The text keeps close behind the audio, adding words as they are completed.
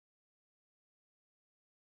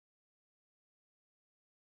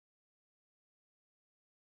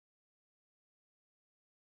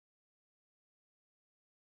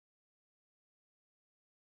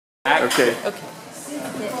Okay. Okay.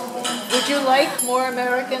 Would you like more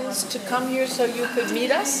Americans to come here so you could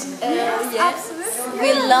meet us? Yes.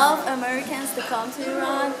 We love Americans to come to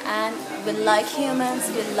Iran, and we like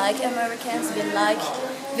humans, we like Americans, we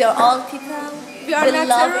are all people. We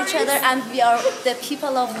love each other, and we are the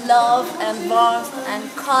people of love and warmth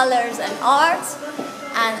and colors and art,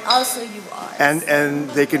 and also you are.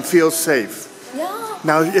 And they can feel safe. Yeah.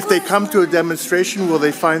 Now, if they come to a demonstration, will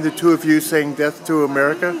they find the two of you saying "Death to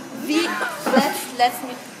America"? Let's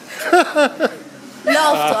meet.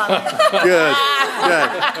 Love to America. Good. Good.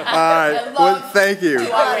 All right. Well, thank you.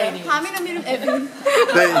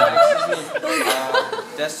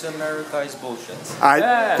 That's America is bullshit.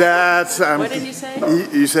 That's. What did you say?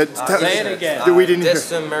 You said. Say it again. We didn't hear.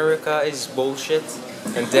 That's America is bullshit,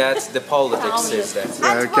 and that's the politics says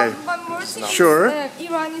that. Okay. One more thing. Sure.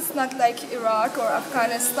 Iran is not like Iraq or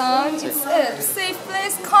Afghanistan. It's a safe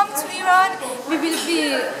place. Come to Iran. We will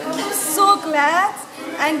be so glad,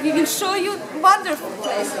 and we will show you wonderful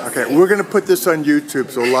places. Okay, we're going to put this on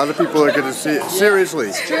YouTube, so a lot of people are going to see it. Seriously.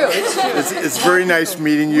 It's true. It's true. It's very nice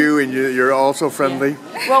meeting you, and you're also friendly.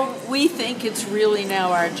 Well, we think it's really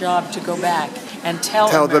now our job to go back and tell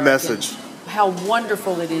the Americans message. how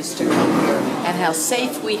wonderful it is to come here and how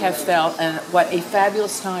safe we have felt and what a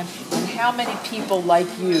fabulous time and how many people like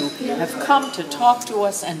you have come to talk to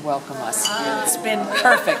us and welcome us. It's been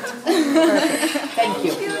perfect. Perfect. Thank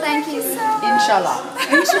you. Thank you so much. Inshallah.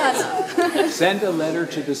 Inshallah. Send a leader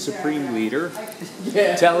to the Supreme Leader.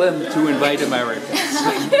 Tell him to invite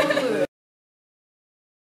Americans.